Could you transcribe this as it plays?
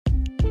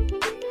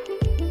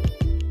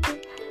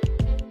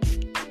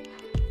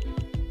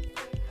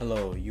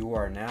Hello, you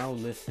are now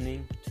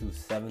listening to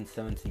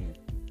 717.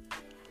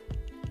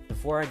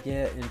 Before I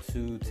get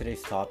into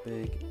today's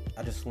topic,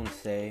 I just want to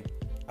say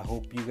I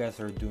hope you guys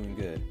are doing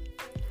good.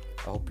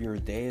 I hope your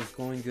day is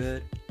going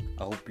good.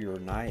 I hope your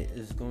night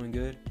is going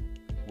good.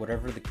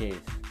 Whatever the case,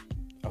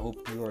 I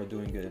hope you are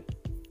doing good.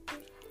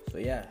 So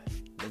yeah,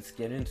 let's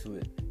get into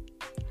it.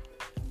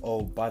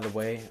 Oh, by the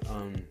way,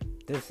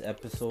 this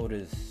episode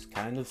is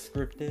kind of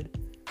scripted.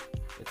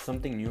 It's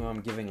something new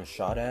I'm giving a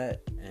shot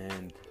at,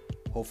 and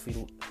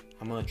hopefully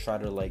I'm gonna try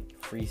to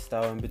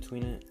freestyle in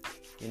between it,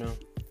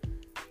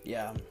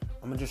 Yeah,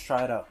 I'm gonna just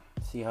try it out,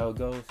 see how it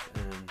goes,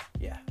 and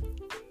yeah.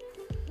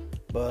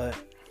 But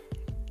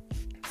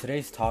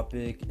today's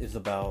topic is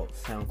about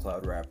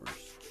SoundCloud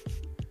rappers.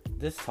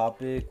 This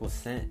topic was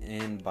sent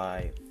in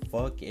by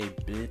Fuck a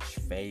Bitch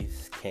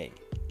Face K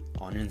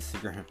on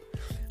Instagram.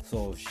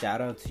 So shout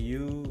out to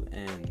you,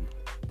 and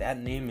that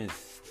name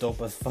is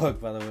dope as fuck,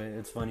 by the way.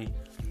 It's funny.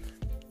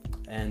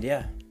 And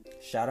yeah,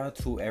 shout out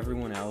to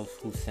everyone else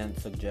who sent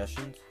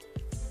suggestions.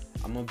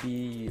 I'm gonna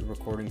be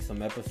recording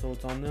some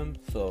episodes on them,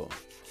 so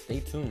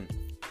stay tuned.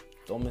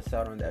 Don't miss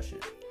out on that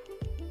shit.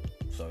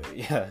 So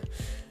yeah,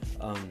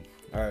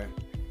 alright.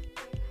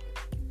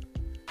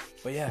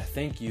 But yeah,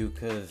 thank you,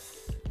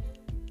 cause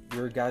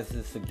your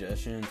guys'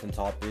 suggestions and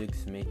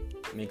topics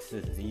makes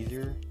this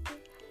easier.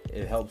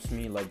 It helps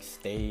me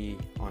stay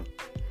on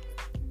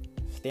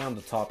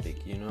the topic,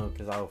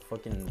 cause I'll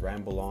fucking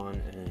ramble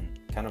on and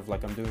kind of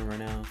like I'm doing right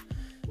now.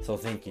 So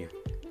thank you.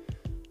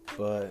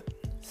 But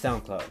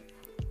SoundCloud.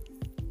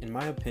 In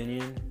my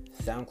opinion,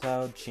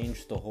 SoundCloud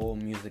changed the whole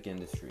music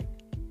industry.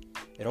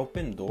 It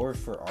opened doors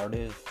for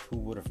artists who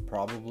would have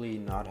probably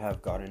not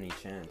have got any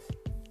chance.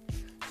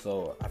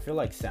 So I feel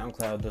like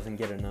SoundCloud doesn't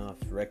get enough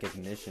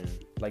recognition.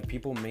 Like,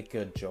 people make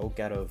a joke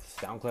out of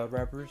SoundCloud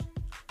rappers,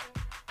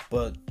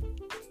 but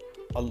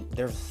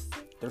they're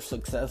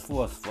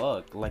successful as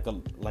fuck. Like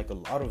a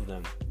lot of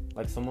them.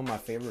 Like some of my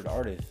favorite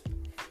artists.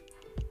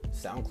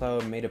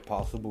 SoundCloud made it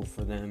possible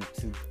for them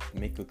to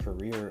make a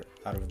career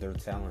out of their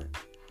talent,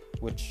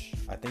 which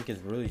I think is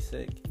really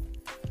sick.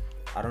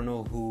 I don't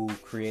know who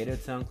created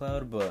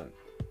SoundCloud, but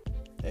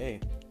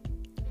hey,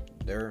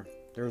 they're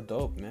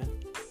dope, man.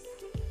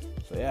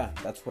 So yeah,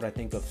 that's what I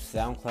think of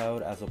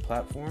SoundCloud as a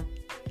platform.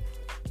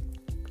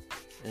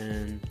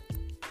 And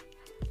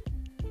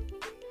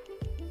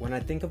when I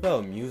think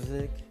about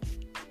music,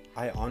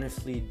 I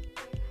honestly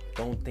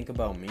don't think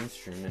about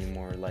mainstream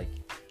anymore. Like,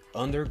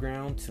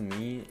 underground to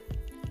me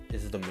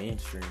is the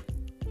mainstream.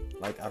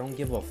 Like, I don't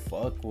give a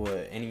fuck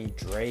what any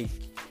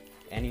Drake,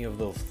 any of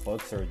those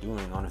fucks are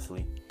doing,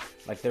 honestly.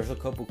 Like, there's a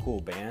couple cool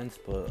bands,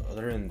 but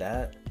other than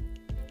that,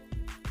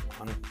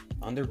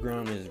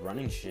 underground is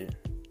running shit.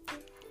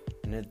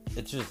 And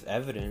it's just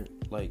evident,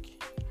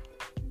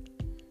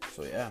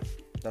 so yeah,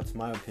 that's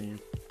my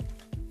opinion.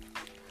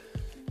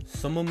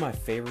 Some of my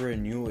favorite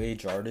new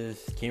age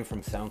artists came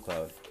from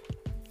SoundCloud.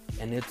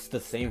 And it's the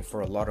same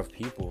for a lot of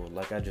people,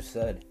 like I just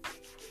said.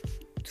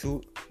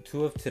 Two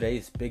of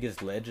today's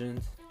biggest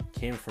legends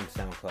came from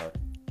SoundCloud,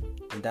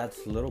 and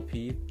that's Lil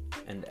Peep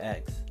and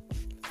X.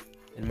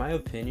 In my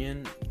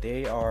opinion,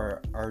 they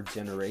are our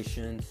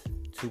generation's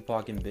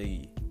Tupac and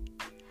Biggie.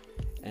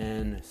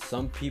 And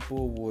some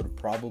people would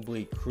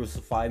probably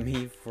crucify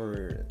me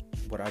for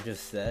what I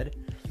just said,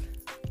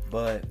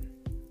 but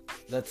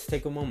let's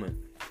take a moment.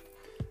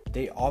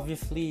 They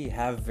obviously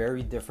have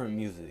very different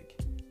music,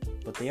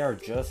 but they are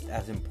just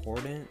as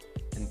important,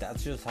 and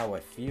that's just how I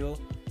feel.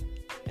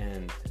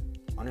 And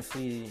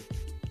honestly,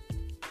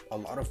 a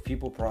lot of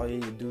people probably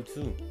do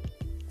too.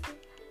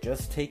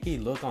 Just take a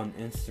look on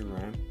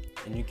Instagram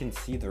and you can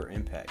see their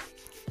impact.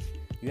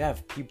 You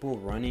have people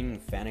running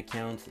fan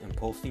accounts and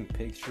posting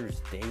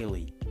pictures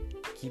daily,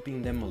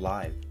 keeping them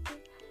alive.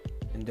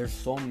 And there's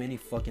so many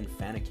fucking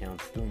fan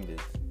accounts doing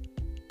this.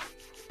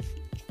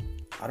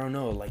 I don't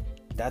know,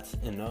 that's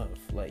enough.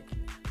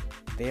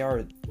 They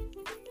are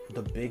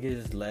the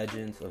biggest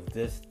legends of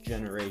this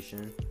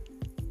generation,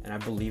 and I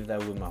believe that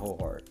with my whole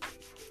heart.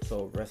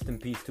 So rest in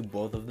peace to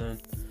both of them.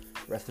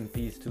 Rest in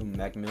peace to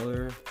Mac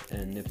Miller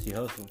and Nipsey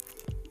Hussle.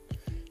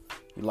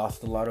 We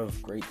lost a lot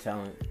of great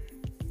talent,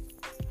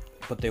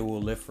 but they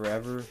will live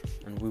forever,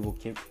 and we will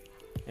keep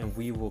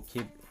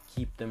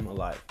them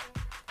alive.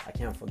 I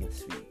can't fucking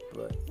speak,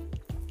 but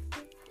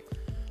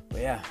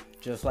yeah,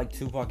 just like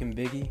Tupac and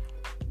Biggie,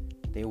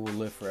 they will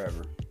live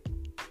forever.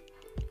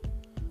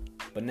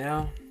 But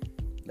now,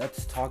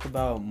 let's talk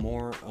about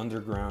more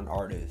underground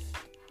artists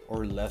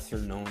or lesser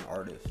known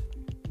artists.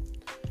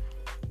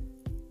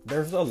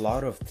 There's a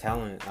lot of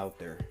talent out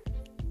there.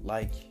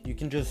 You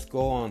can just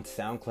go on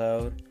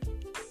SoundCloud,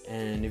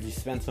 and if you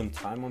spend some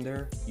time on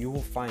there, you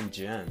will find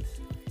gems.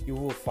 You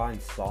will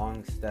find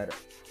songs that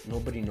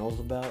nobody knows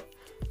about,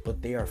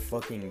 but they are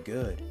fucking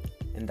good.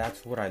 And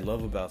that's what I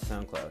love about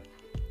SoundCloud.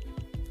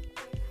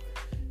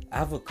 I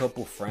have a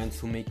couple friends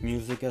who make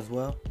music as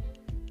well,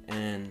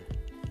 and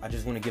I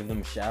just want to give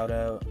them a shout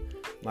out.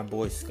 My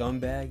boy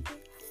Scumbag,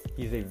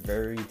 he's a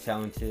very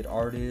talented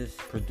artist,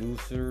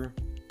 producer,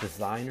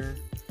 designer.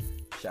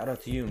 Shout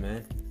out to you,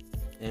 man.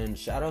 And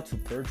shout out to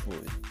Purge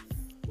Boys.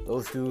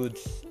 Those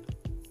dudes,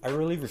 I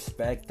really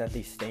respect that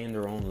they stay in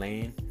their own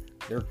lane.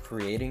 They're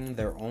creating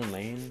their own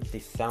lane. They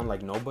sound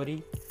like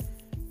nobody.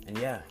 And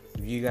yeah,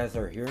 if you guys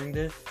are hearing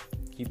this,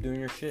 keep doing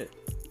your shit.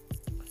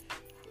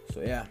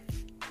 So yeah.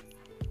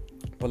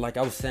 But like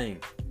I was saying,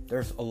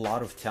 there's a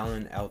lot of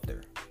talent out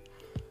there.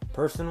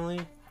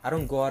 Personally, I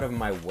don't go out of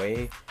my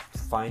way to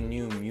find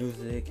new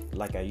music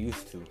like I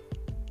used to.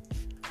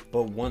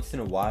 But once in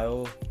a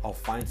while, I'll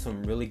find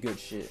some really good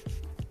shit.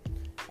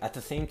 At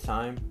the same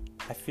time,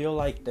 I feel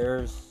like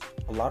there's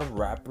a lot of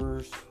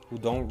rappers who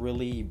don't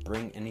really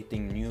bring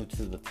anything new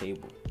to the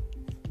table.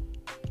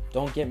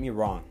 Don't get me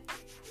wrong.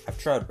 I've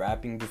tried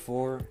rapping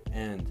before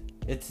and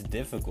it's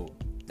difficult.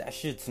 That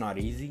shit's not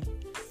easy.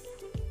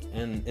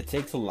 And it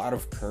takes a lot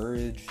of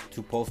courage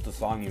to post a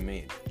song you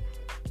made.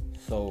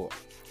 So,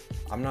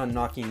 I'm not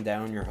knocking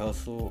down your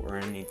hustle or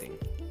anything.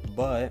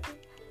 But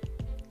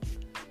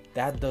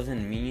that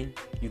doesn't mean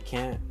you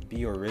can't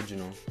be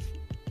original.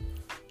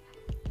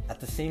 At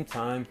the same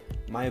time,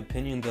 my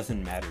opinion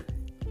doesn't matter.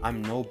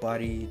 I'm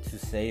nobody to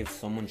say if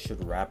someone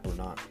should rap or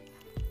not.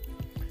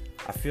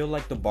 I feel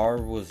like the bar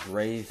was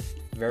raised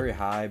very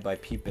high by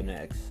Peep and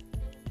X.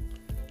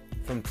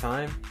 From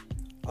time,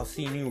 I'll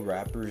see new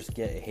rappers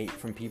get hate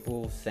from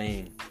people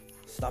saying,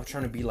 "Stop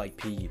trying to be like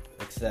Peep,"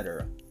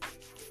 etc.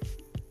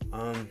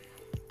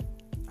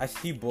 I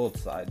see both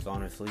sides,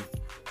 honestly.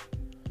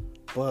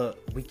 But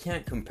we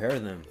can't compare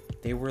them.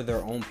 They were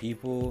their own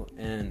people,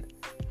 and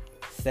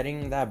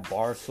setting that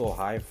bar so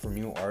high for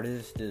new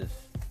artists is...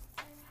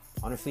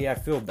 honestly, I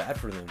feel bad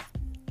for them.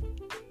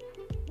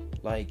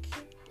 Like,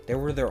 they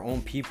were their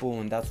own people,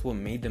 and that's what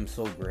made them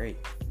so great.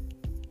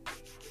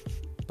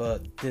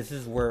 But this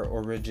is where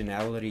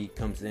originality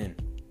comes in.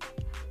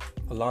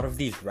 A lot of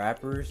these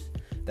rappers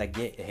that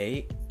get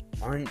hate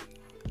aren't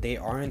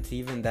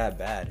even that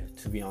bad,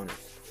 to be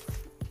honest.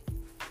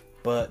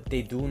 But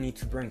they do need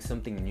to bring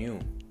something new,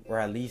 or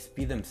at least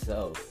be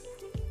themselves.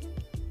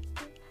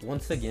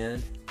 Once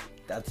again,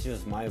 that's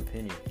just my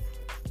opinion.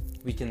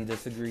 We can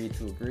disagree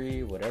to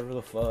agree, whatever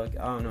the fuck,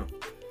 I don't know.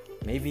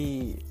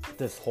 Maybe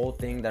this whole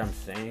thing that I'm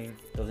saying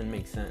doesn't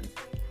make sense.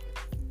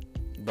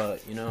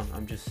 But,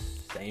 I'm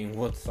just saying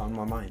what's on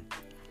my mind.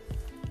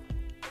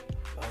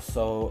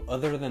 So,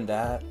 other than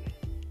that,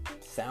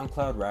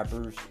 SoundCloud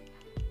rappers,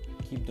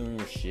 keep doing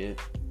your shit.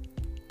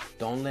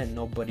 Don't let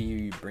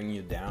nobody bring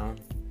you down.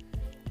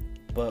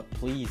 But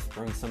please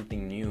bring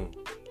something new,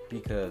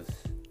 because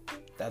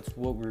that's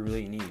what we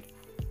really need.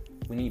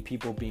 We need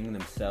people being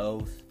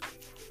themselves,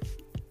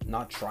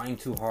 not trying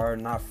too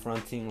hard, not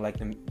fronting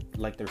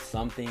like they're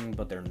something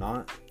but they're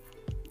not.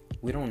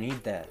 We don't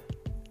need that.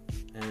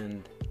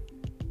 And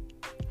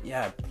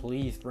yeah,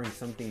 please bring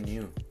something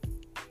new.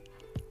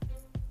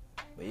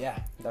 But yeah,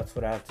 that's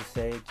what I have to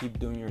say. Keep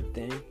doing your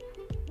thing.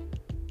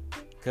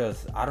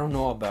 Because I don't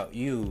know about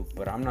you,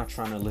 but I'm not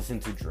trying to listen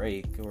to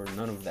Drake or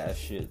none of that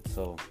shit.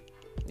 So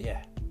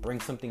yeah, bring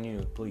something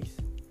new, please.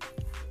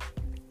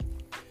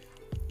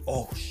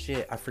 Oh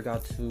shit, I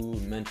forgot to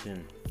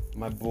mention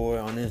my boy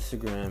on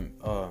Instagram,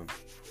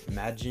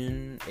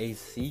 Imagine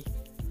AC.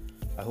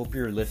 I hope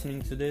you're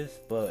listening to this,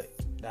 but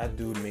that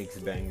dude makes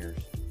bangers.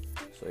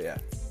 So yeah,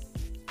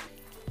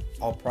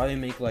 I'll probably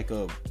make like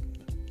a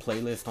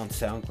playlist on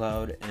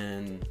SoundCloud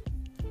and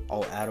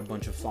I'll add a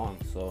bunch of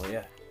songs. So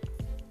yeah,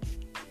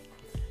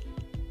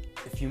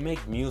 if you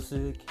make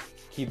music,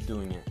 keep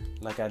doing it.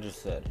 Like I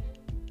just said,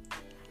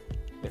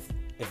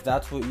 if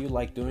that's what you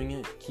like doing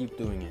it, keep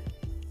doing it.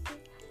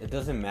 It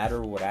doesn't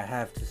matter what I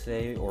have to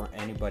say or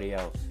anybody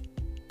else.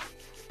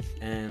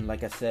 And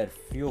like I said,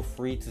 feel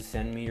free to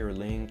send me your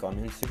link on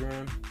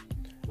Instagram.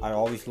 I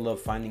always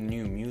love finding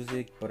new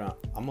music, but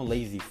I'm a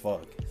lazy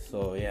fuck.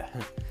 So yeah,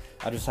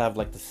 I just have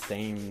like the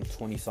same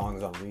 20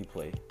 songs on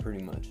replay,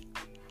 pretty much.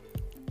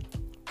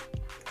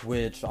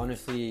 Which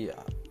honestly,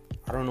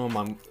 I don't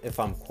know if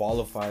I'm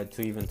qualified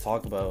to even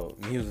talk about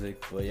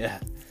music, but yeah.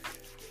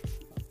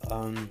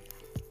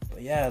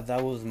 But yeah,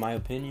 that was my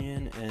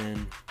opinion,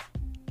 and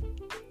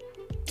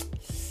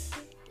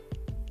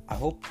I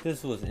hope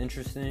this was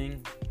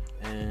interesting.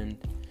 And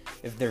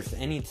if there's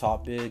any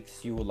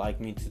topics you would like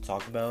me to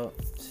talk about,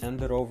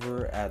 send it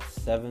over at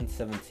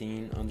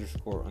 717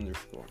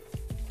 __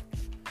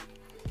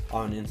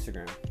 on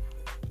Instagram.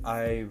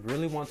 I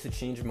really want to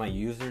change my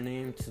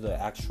username to the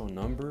actual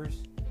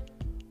numbers,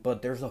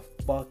 but there's a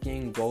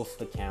fucking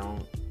ghost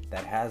account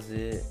that has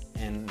it,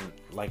 and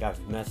like I've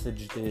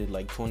messaged it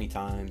like 20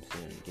 times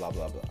and blah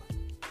blah blah.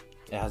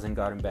 It hasn't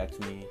gotten back to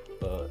me,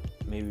 but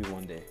maybe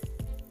one day.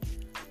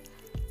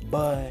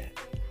 But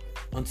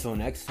until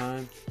next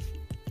time,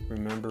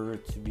 remember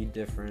to be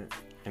different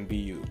and be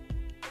you.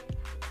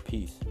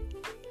 Peace.